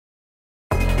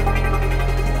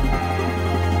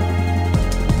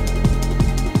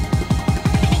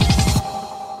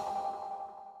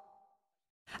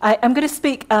I'm going to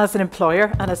speak as an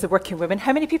employer and as a working woman.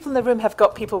 How many people in the room have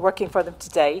got people working for them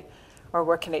today or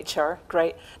work in HR?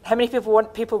 Great. How many people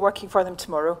want people working for them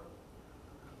tomorrow?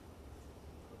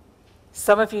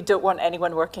 Some of you don't want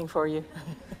anyone working for you.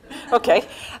 Okay.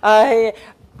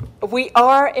 We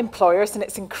are employers, and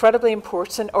it's incredibly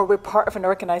important, or we're part of an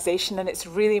organisation, and it's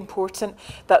really important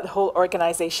that the whole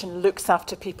organisation looks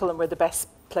after people and we're the best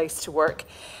place to work.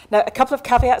 Now, a couple of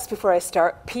caveats before I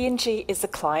start. P&G is a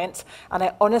client, and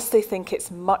I honestly think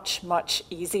it's much, much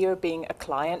easier being a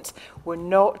client. We're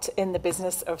not in the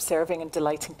business of serving and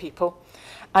delighting people.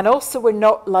 And also, we're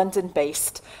not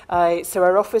London-based. So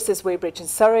our office is Weybridge in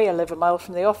Surrey. I live a mile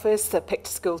from the office. I picked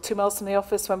a school 2 miles from the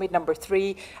office. When we had number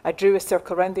 3, I drew a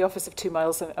circle around the office of 2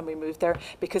 miles and we moved there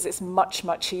because it's much,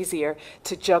 much easier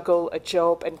to juggle a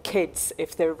job and kids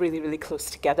if they're really, really close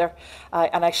together.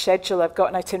 And I've got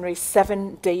an itinerary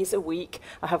 7 days a week.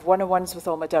 I have one-on-ones with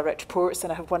all my direct reports,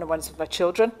 and I have one-on-ones with my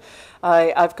children.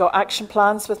 I've got action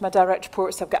plans with my direct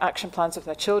reports. I've got action plans with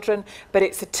my children, but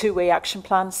it's a two-way action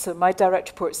plan. So my direct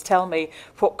reports tell me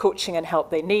what coaching and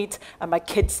help they need, and my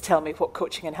kids tell me what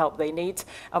coaching and help they need,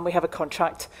 and we have a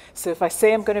contract. So if I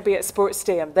say I'm going to be at sports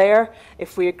day, I'm there.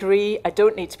 If we agree I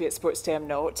don't need to be at sports day, I'm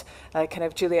not.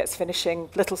 Juliet's finishing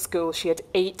little school. She had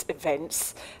 8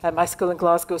 events. My school in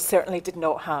Glasgow certainly did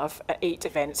not have 8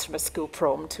 events from a school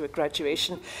prom to a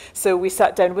graduation. So we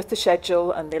sat down with the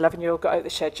schedule, and the 11-year-old got out the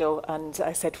schedule, and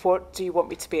I said, what do you want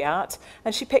me to be at?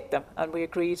 And she picked them, and we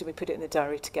agreed, and we put it in the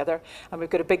diary together. And we've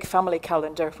got a big family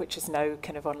calendar, which is now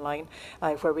kind of online,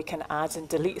 where we can add and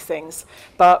delete things.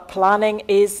 But planning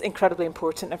is incredibly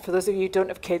important. And for those of you who don't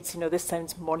have kids, you know, this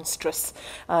sounds monstrous.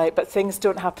 But things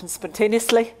don't happen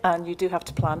spontaneously, and you do have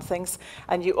to plan things.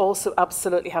 And you also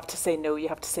absolutely have to say no. You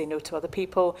have to say no to other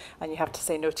people, and you have to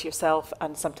say no to yourself.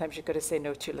 And sometimes you've got to say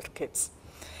no to your little kids.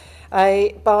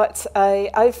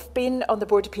 I've been on the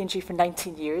board of P&G for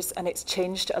 19 years, and it's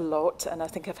changed a lot, and I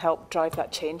think I've helped drive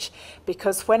that change,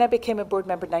 because when I became a board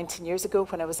member 19 years ago,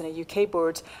 when I was in a UK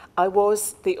board, I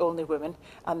was the only woman,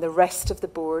 and the rest of the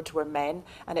board were men,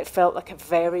 and it felt like a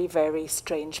very, very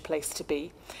strange place to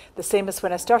be. The same as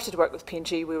when I started to work with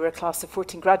P&G, we were a class of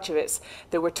 14 graduates.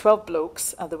 There were 12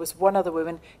 blokes, and there was one other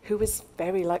woman who was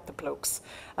very like the blokes.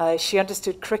 She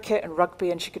understood cricket and rugby,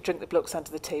 and she could drink the blokes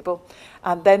under the table.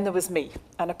 And then there was me.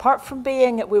 And apart from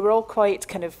being, we were all quite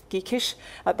kind of geekish.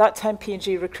 At that time,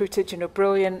 P&G recruited, you know,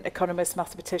 brilliant economists,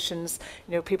 mathematicians,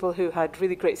 you know, people who had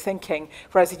really great thinking.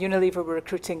 Whereas at Unilever, were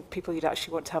recruiting people you'd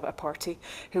actually want to have at a party,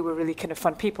 who were really kind of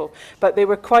fun people. But they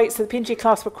were quite, so the P&G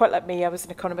class were quite like me. I was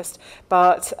an economist,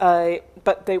 but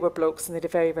they were blokes, and they had a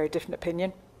very, very different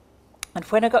opinion. And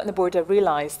when I got on the board, I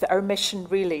realised that our mission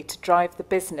really to drive the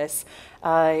business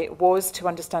was to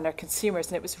understand our consumers.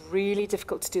 And it was really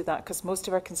difficult to do that because most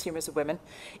of our consumers are women.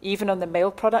 Even on the male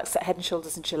products at Head &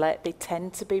 Shoulders and Gillette, they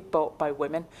tend to be bought by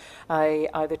women,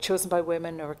 either chosen by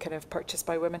women or kind of purchased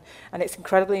by women. And it's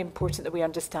incredibly important that we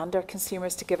understand our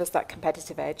consumers to give us that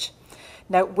competitive edge.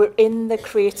 Now, we're in the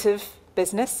creative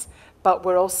business, but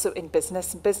we're also in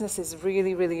business, and business is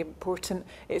really, really important.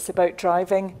 It's about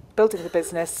driving, building the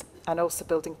business, and also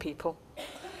building people.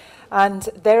 And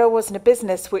there I was in a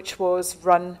business which was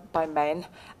run by men,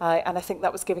 and I think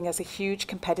that was giving us a huge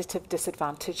competitive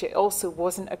disadvantage. It also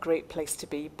wasn't a great place to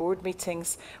be. Board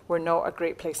meetings were not a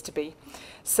great place to be.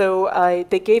 So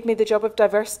they gave me the job of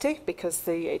diversity because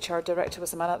the HR director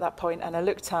was a man at that point, and I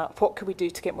looked at what could we do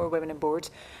to get more women on board.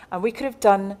 And we could have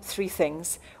done 3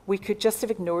 things. We could just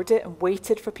have ignored it and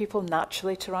waited for people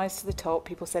naturally to rise to the top.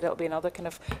 People said it'll be another kind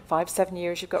of 5-7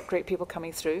 years, you've got great people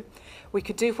coming through. We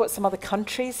could do what some other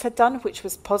countries had done, which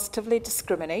was positively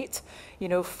discriminate, you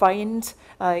know, find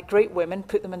great women,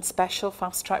 put them in special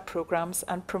fast-track programs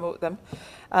and promote them.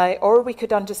 Or we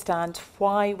could understand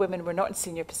why women were not in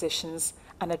senior positions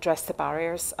and address the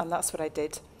barriers, and that's what I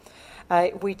did.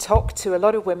 We talked to a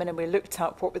lot of women, and we looked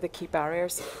at what were the key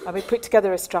barriers, and we put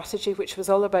together a strategy which was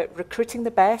all about recruiting the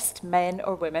best men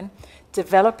or women,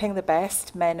 developing the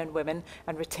best men and women,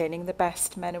 and retaining the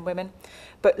best men and women.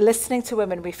 But listening to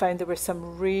women, we found there were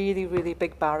some really, really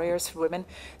big barriers for women.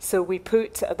 So we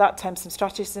put, at that time, some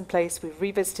strategies in place. We've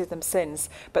revisited them since,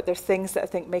 but they're things that I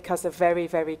think make us a very,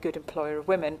 very good employer of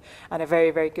women and a very,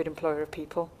 very good employer of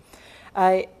people.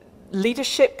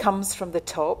 Leadership comes from the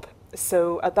top.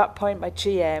 So at that point, my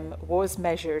GM was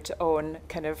measured on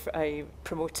kind of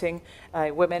promoting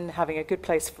women, having a good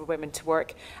place for women to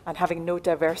work, and having no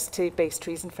diversity-based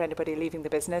reason for anybody leaving the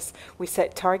business. We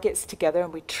set targets together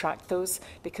and we tracked those,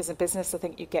 because in business, I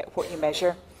think you get what you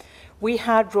measure. We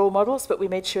had role models, but we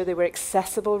made sure they were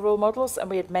accessible role models, and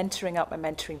we had mentoring up and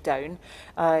mentoring down.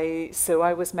 So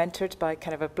I was mentored by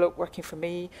kind of a bloke working for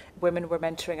me. Women were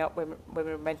mentoring up, women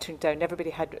were mentoring down. Everybody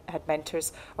had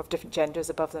mentors of different genders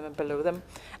above them and below them.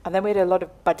 And then we had a lot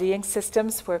of buddying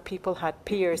systems where people had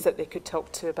peers that they could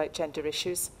talk to about gender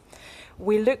issues.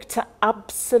 We looked at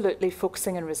absolutely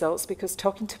focusing on results, because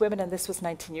talking to women, and this was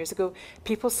 19 years ago,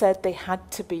 people said they had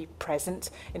to be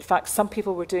present. In fact, some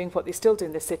people were doing what they still do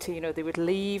in the city. You know, they would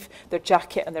leave their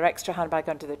jacket and their extra handbag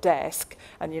under their desk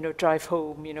and, you know, drive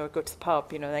home, you know, or go to the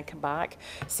pub, you know, and then come back.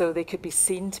 So they could be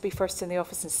seen to be first in the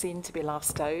office and seen to be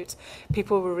last out.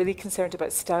 People were really concerned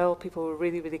about style. People were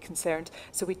really, really concerned.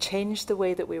 So we changed the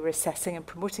way that we were assessing and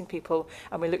promoting people,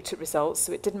 and we looked at results.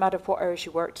 So it didn't matter what hours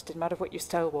you worked, it didn't matter what your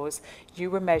style was. You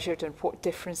were measured, and what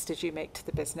difference did you make to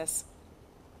the business?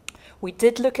 We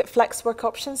did look at flex work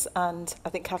options, and I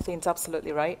think Kathleen's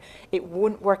absolutely right. It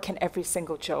won't work in every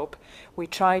single job. We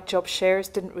tried job shares,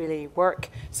 didn't really work.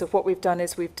 So what we've done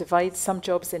is we've divided some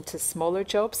jobs into smaller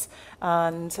jobs,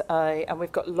 and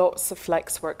we've got lots of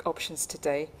flex work options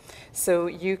today. So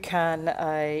you can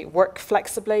work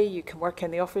flexibly, you can work in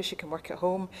the office, you can work at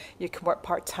home, you can work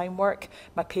part-time work.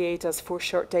 My PA does 4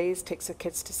 short days, takes her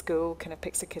kids to school, kind of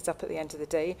picks the kids up at the end of the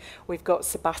day. We've got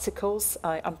sabbaticals,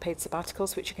 unpaid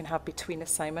sabbaticals, which you can have between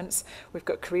assignments. We've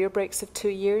got career breaks of 2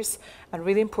 years, and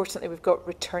really importantly, we've got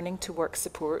returning to work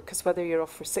support, because whether you're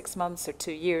off for 6 months or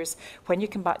 2 years, when you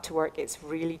come back to work, it's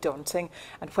really daunting.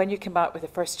 And when you come back with a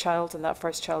first child and that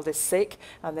first child is sick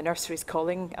and the nursery's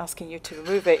calling, asking you to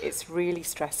remove it, it's really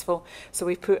stressful. So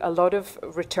we've put a lot of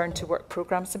return to work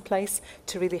programs in place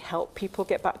to really help people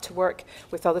get back to work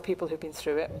with other people who've been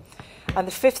through it. And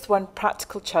the 5th one,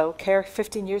 practical childcare.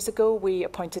 15 years ago, we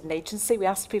appointed an agency. We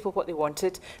asked people what they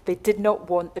wanted. They did not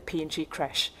want the P&G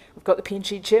creche. We've got the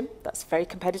P&G gym, that's very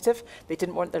competitive. They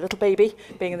didn't want their little baby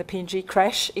being in the P&G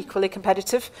creche, equally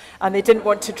competitive. And they didn't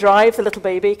want to drive the little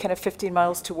baby kind of 15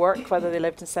 miles to work, whether they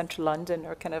lived in central London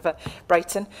or kind of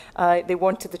Brighton. They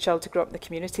wanted the child to grow up in the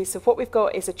community. So what we've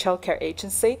got is a childcare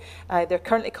agency. They're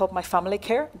currently called My Family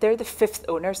Care. They're the 5th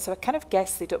owner, so I kind of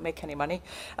guess they don't make any money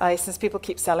since people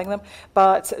keep selling them.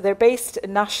 But they're based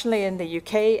nationally in the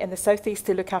UK. In the southeast,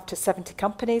 they look after 70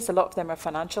 companies. A lot of them are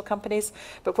financial companies.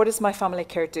 But what does My Family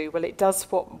Care do? Well, it does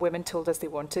what women told us they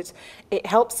wanted. It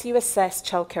helps you assess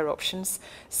childcare options.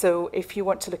 So if you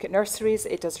want to look at nurseries,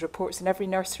 it does reports in every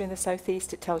nursery in the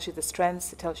southeast. It tells you the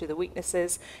strengths, it tells you the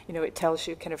weaknesses, you know, it tells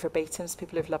you kind of verbatims,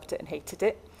 people who've loved it and hated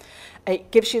it.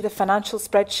 It gives you the financial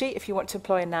spreadsheet. If you want to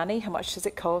employ a nanny, how much does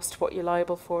it cost, what you're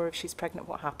liable for, if she's pregnant,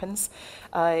 what happens.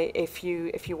 If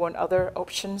you want other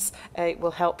options, it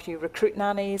will help you recruit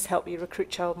nannies, help you recruit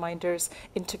childminders,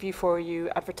 interview for you,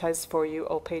 advertise for you,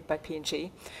 all paid by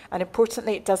P&G. And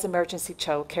importantly, it does emergency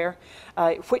childcare,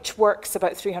 which works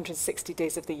about 360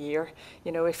 days of the year.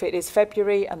 You know, if it is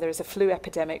February and there's a flu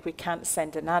epidemic, we can't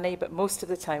send a nanny, but most of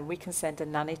the time we can send a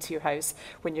nanny to your house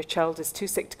when your child is too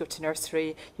sick to go to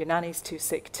nursery, your nanny's too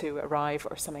sick to arrive,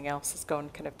 or something else has gone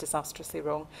kind of disastrously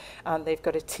wrong. And they've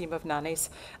got a team of nannies.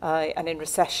 And in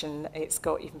recession, it's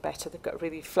got even better. They've got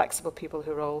really flexible people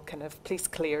who are all kind of police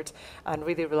cleared and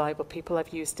really reliable people. I've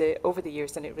used it over the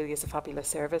years and it really is a fabulous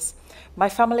service. My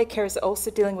Family Care is also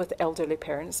dealing with elderly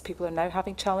parents. People are now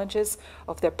having challenges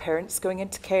of their parents going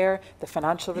into care, the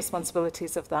financial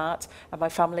responsibilities of that. And My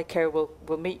Family Care will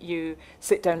meet you,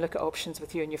 sit down, look at options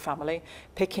with you and your family.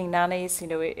 Picking nannies, you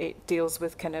know, it deals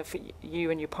with kind of you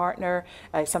and your partner.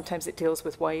 Sometimes it deals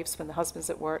with wives when the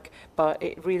husband's at work, but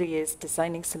it really is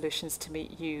designing solutions to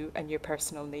meet you and your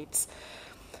personal needs.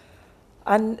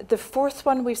 And the 4th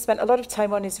one we've spent a lot of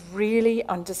time on is really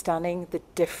understanding the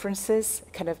differences.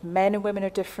 Kind of men and women are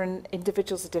different,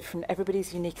 individuals are different,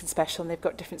 everybody's unique and special, and they've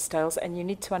got different styles, and you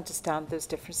need to understand those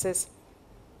differences.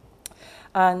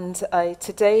 And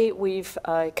today we've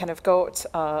kind of got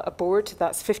a board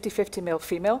that's 50-50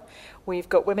 male-female. We've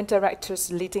got women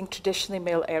directors leading traditionally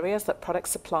male areas like product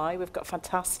supply. We've got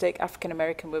fantastic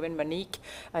African-American woman, Monique.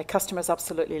 Customers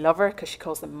absolutely love her because she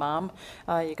calls them ma'am.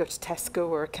 You go to Tesco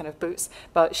or kind of Boots,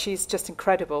 but she's just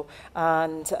incredible.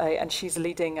 And she's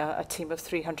leading a team of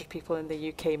 300 people in the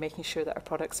UK, making sure that our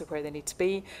products are where they need to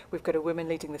be. We've got a woman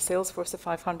leading the sales force of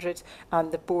 500,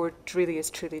 and the board really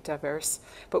is truly diverse.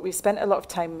 But we've spent a lot of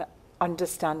time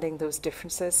understanding those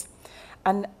differences.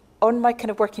 And on my kind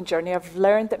of working journey, I've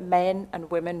learned that men and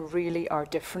women really are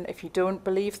different. If you don't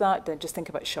believe that, then just think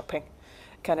about shopping.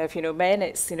 Kind of, men,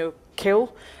 it's,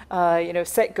 kill,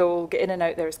 set goal, get in and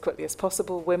out there as quickly as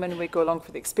possible. Women, we go along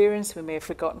for the experience. We may have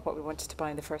forgotten what we wanted to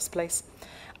buy in the first place.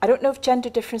 I don't know if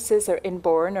gender differences are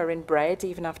inborn or inbred,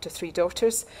 even after 3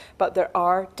 daughters, but there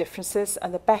are differences.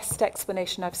 And the best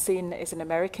explanation I've seen is an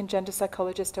American gender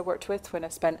psychologist I worked with when I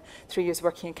spent 3 years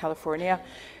working in California,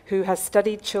 who has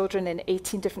studied children in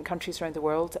 18 different countries around the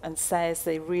world and says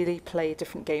they really play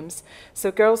different games. So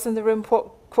girls in the room,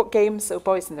 what games,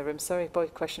 boys in the room, sorry, boy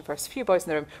question first, a few boys in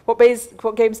the room.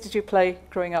 What games did you play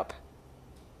growing up?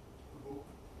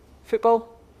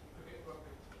 Football?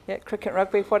 Yeah, cricket,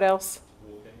 rugby, what else?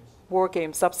 War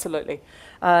games, absolutely.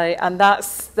 And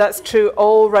that's true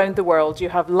all around the world. You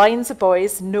have lines of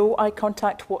boys, no eye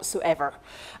contact whatsoever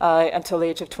until the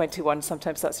age of 21.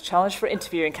 Sometimes that's a challenge for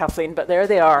interviewing, Kathleen, but there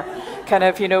they are. Kind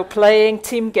of, playing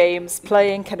team games,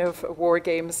 playing kind of war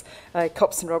games,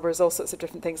 cops and robbers, all sorts of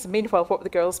different things. And meanwhile, what were the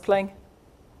girls playing?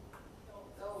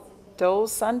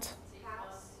 Dolls and?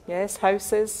 Yes,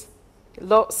 houses.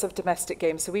 Lots of domestic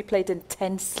games. So we played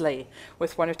intensely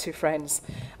with 1 or 2 friends,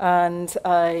 and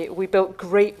we built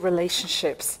great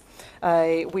relationships.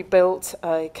 We built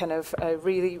kind of a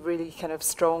really, really kind of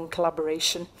strong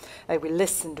collaboration. We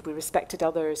listened, we respected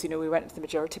others, we went with the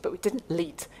majority, but we didn't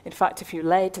lead. In fact, if you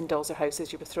led in Dolls or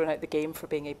Houses, you were thrown out the game for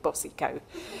being a bossy cow.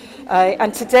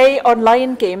 And today,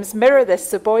 online games mirror this.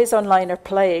 So boys online are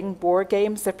playing war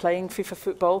games, they're playing FIFA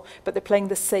football, but they're playing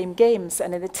the same games.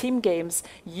 And in the team games,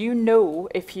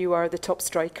 if you are the top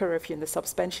striker or if you're in the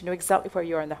subs bench, you know exactly where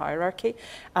you are in the hierarchy.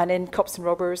 And in cops and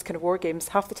robbers, kind of war games,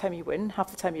 half the time you win, half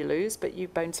the time you lose, but you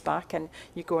bounce back and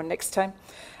you go on next time.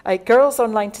 Girls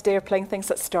online today are playing things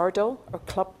like Stardoll or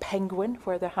Club Penguin,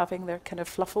 where they're having their kind of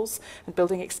fluffles and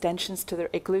building extensions to their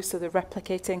igloo, so they're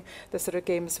replicating the sort of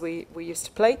games we used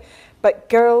to play. But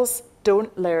girls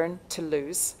don't learn to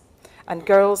lose. And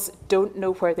girls don't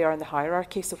know where they are in the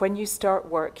hierarchy. So when you start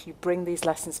work, you bring these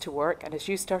lessons to work. And as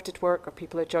you started work or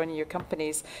people are joining your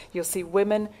companies, you'll see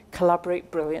women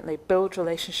collaborate brilliantly, build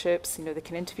relationships. They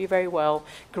can interview very well,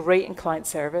 great in client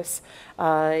service.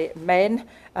 Men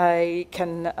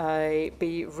can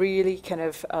be really kind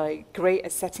of great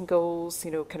at setting goals,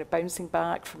 kind of bouncing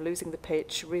back from losing the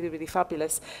pitch, really, really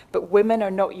fabulous. But women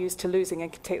are not used to losing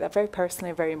and can take that very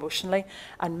personally and very emotionally.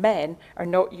 And men are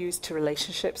not used to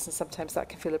relationships, and sometimes that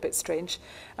can feel a bit strange.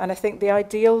 And I think the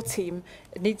ideal team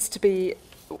needs to be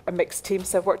a mixed team.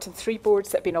 So I've worked in 3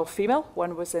 boards that have been all female.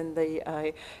 One was in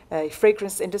the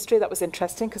fragrance industry. That was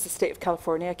interesting because the state of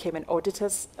California came and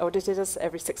audited us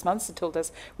every 6 months and told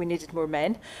us we needed more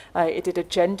men. It did a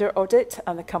gender audit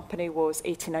and the company was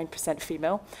 89%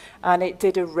 female. And it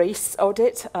did a race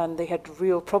audit and they had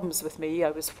real problems with me.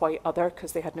 I was white other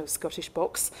because they had no Scottish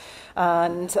box.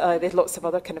 And they had lots of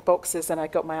other kind of boxes, and I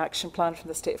got my action plan from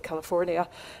the state of California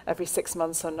every 6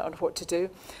 months on what to do.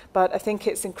 But I think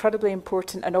it's incredibly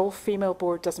important. An all-female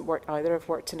board doesn't work either. I've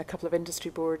worked in a couple of industry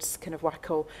boards, kind of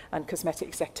WACO and Cosmetic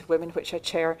Executive Women, which I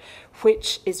chair,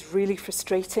 which is really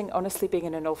frustrating, honestly, being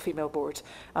in an all-female board.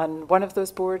 And one of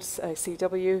those boards,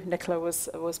 CW, Nicola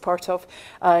was part of,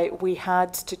 we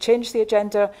had to change the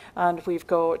agenda, and we've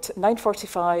got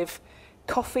 9:45,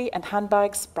 coffee and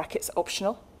handbags, brackets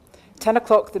optional. 10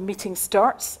 o'clock, the meeting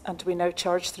starts, and we now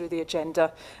charge through the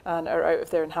agenda and are out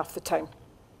of there in half the time.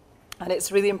 And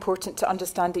it's really important to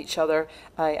understand each other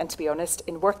and to be honest.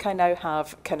 In work, I now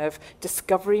have kind of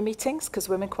discovery meetings because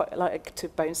women quite like to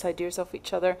bounce ideas off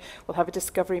each other. We'll have a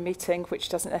discovery meeting, which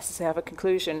doesn't necessarily have a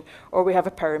conclusion, or we have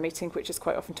a power meeting, which is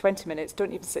quite often 20 minutes.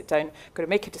 Don't even sit down. We've got to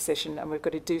make a decision and we've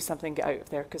got to do something, get out of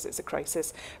there because it's a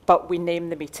crisis. But we name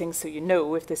the meeting so you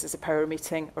know if this is a power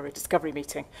meeting or a discovery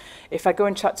meeting. If I go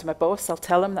and chat to my boss, I'll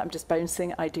tell him that I'm just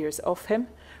bouncing ideas off him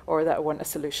or that I want a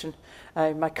solution.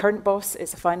 My current boss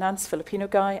is a finance Filipino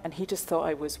guy, and he just thought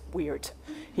I was weird.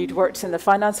 He'd worked in the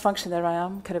finance function, there I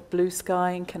am, kind of blue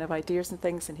sky and kind of ideas and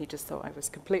things, and he just thought I was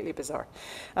completely bizarre.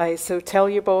 So tell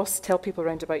your boss, tell people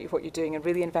around about you what you're doing, and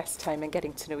really invest time in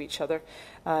getting to know each other,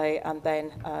 and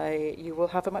then you will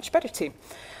have a much better team.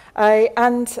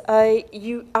 And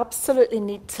you absolutely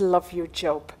need to love your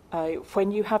job.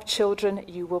 When you have children,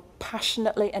 you will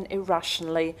passionately and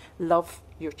irrationally love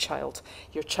your child.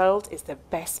 Your child is the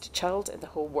best child in the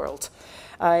whole world.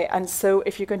 And so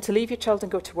if you're going to leave your child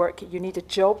and go to work, you need a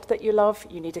job that you love,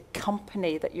 you need a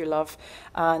company that you love,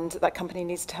 and that company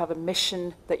needs to have a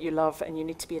mission that you love, and you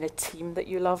need to be in a team that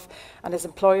you love. And as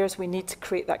employers, we need to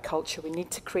create that culture, we need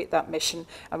to create that mission,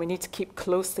 and we need to keep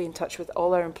closely in touch with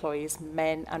all our employees,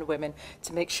 men and women,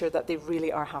 to make sure that they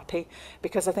really are happy.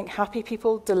 Because I think happy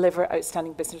people deliver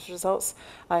outstanding business results.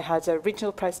 I had a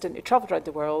regional president who travelled around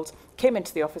the world, came into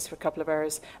into the office for a couple of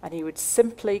hours, and he would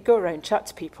simply go around, chat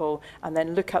to people, and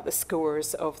then look at the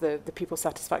scores of the people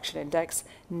satisfaction index.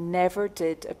 Never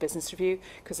did a business review,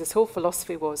 because his whole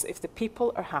philosophy was if the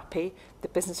people are happy, the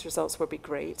business results will be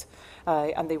great.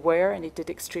 And they were, and he did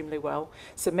extremely well.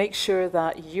 So make sure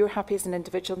that you're happy as an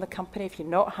individual in the company. If you're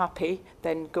not happy,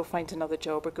 then go find another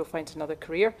job or go find another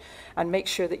career. And make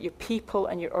sure that your people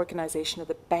and your organisation are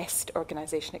the best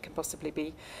organisation it can possibly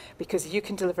be, because you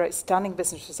can deliver outstanding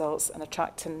business results and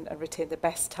attract and retain the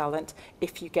best talent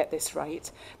if you get this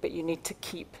right. But you need to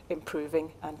keep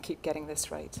improving and keep getting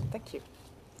this right. Thank you.